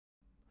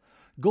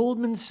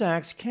Goldman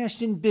Sachs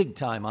cashed in big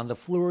time on the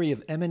flurry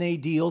of M&A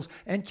deals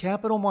and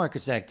capital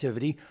markets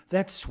activity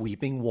that's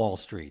sweeping Wall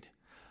Street.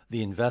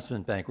 The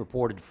investment bank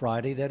reported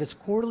Friday that its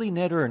quarterly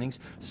net earnings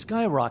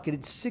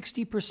skyrocketed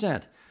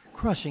 60%,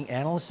 crushing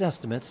analyst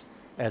estimates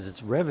as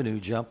its revenue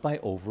jumped by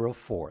over a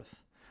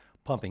fourth.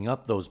 Pumping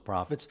up those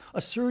profits,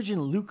 a surge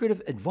in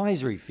lucrative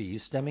advisory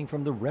fees stemming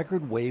from the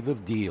record wave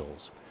of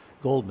deals.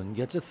 Goldman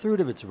gets a third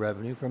of its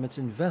revenue from its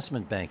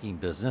investment banking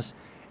business,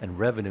 and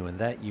revenue in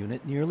that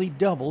unit nearly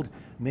doubled,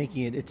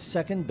 making it its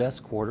second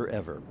best quarter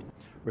ever.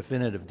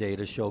 Refinitiv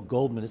data show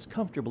Goldman is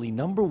comfortably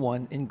number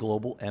one in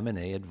global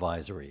M&A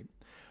advisory.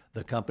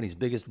 The company's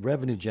biggest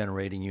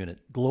revenue-generating unit,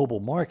 Global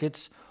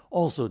Markets,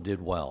 also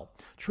did well.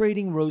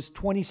 Trading rose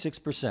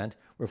 26%,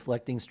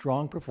 reflecting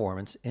strong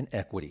performance in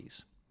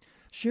equities.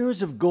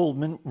 Shares of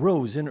Goldman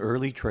rose in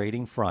early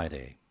trading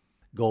Friday.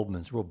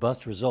 Goldman's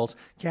robust results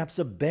caps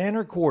a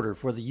banner quarter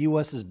for the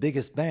U.S.'s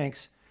biggest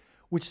banks,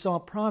 which saw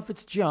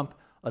profits jump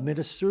amid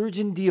a surge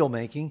in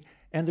deal-making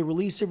and the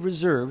release of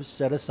reserves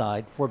set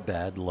aside for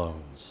bad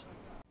loans.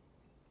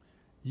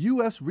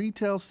 U.S.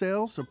 retail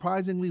sales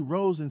surprisingly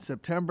rose in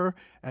September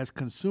as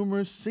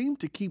consumers seemed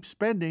to keep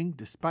spending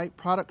despite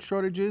product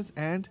shortages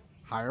and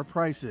higher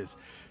prices.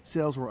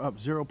 Sales were up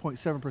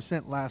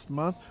 0.7% last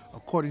month,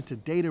 according to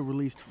data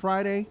released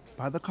Friday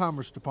by the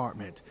Commerce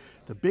Department.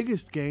 The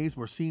biggest gains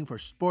were seen for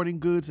sporting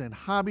goods and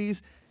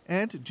hobbies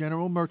and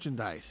general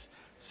merchandise.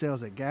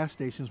 Sales at gas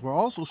stations were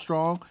also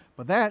strong,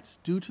 but that's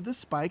due to the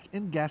spike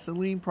in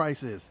gasoline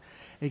prices.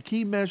 A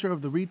key measure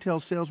of the retail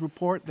sales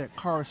report that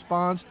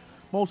corresponds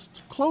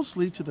most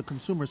closely to the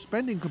consumer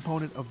spending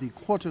component of the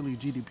quarterly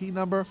GDP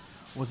number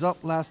was up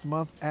last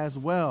month as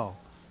well.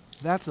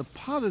 That's a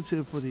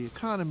positive for the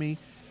economy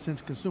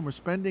since consumer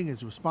spending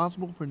is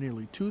responsible for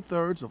nearly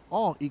two-thirds of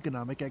all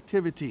economic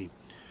activity.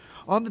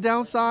 On the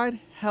downside,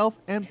 health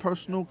and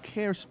personal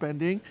care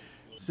spending,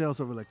 sales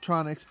of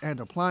electronics and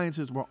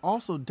appliances were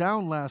also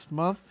down last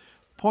month,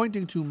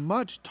 pointing to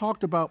much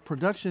talked about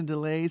production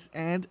delays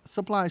and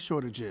supply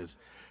shortages.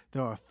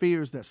 There are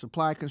fears that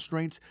supply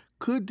constraints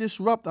could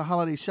disrupt the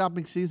holiday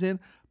shopping season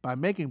by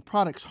making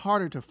products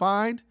harder to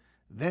find,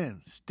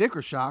 then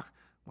sticker shock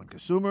when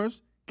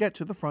consumers get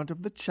to the front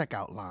of the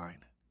checkout line.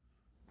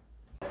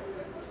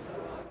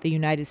 The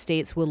United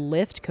States will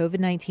lift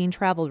COVID-19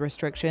 travel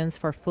restrictions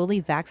for fully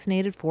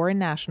vaccinated foreign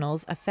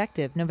nationals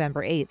effective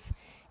November 8th,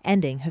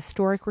 ending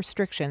historic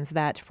restrictions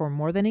that, for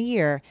more than a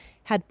year,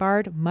 had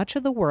barred much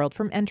of the world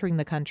from entering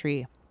the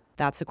country.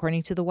 That's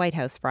according to the White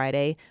House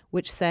Friday,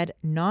 which said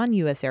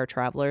non-U.S. air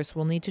travelers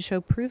will need to show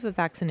proof of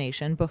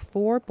vaccination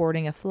before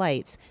boarding a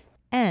flight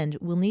and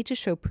will need to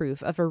show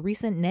proof of a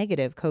recent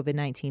negative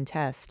COVID-19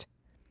 test.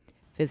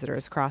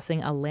 Visitors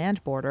crossing a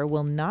land border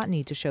will not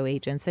need to show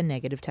agents a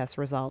negative test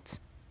result.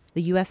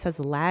 The U.S. has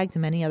lagged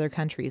many other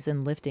countries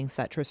in lifting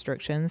such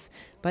restrictions,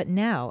 but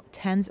now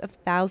tens of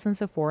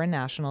thousands of foreign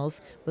nationals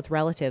with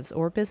relatives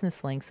or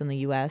business links in the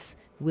U.S.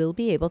 will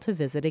be able to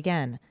visit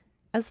again,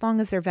 as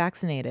long as they're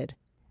vaccinated.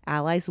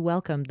 Allies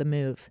welcomed the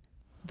move.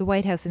 The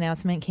White House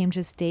announcement came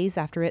just days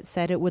after it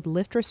said it would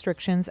lift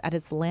restrictions at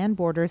its land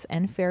borders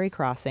and ferry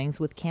crossings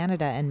with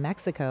Canada and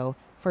Mexico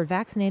for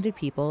vaccinated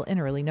people in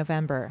early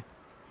November.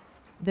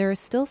 There are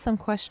still some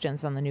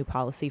questions on the new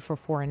policy for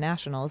foreign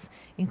nationals,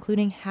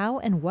 including how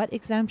and what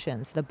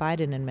exemptions the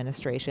Biden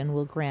administration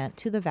will grant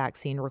to the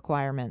vaccine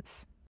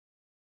requirements.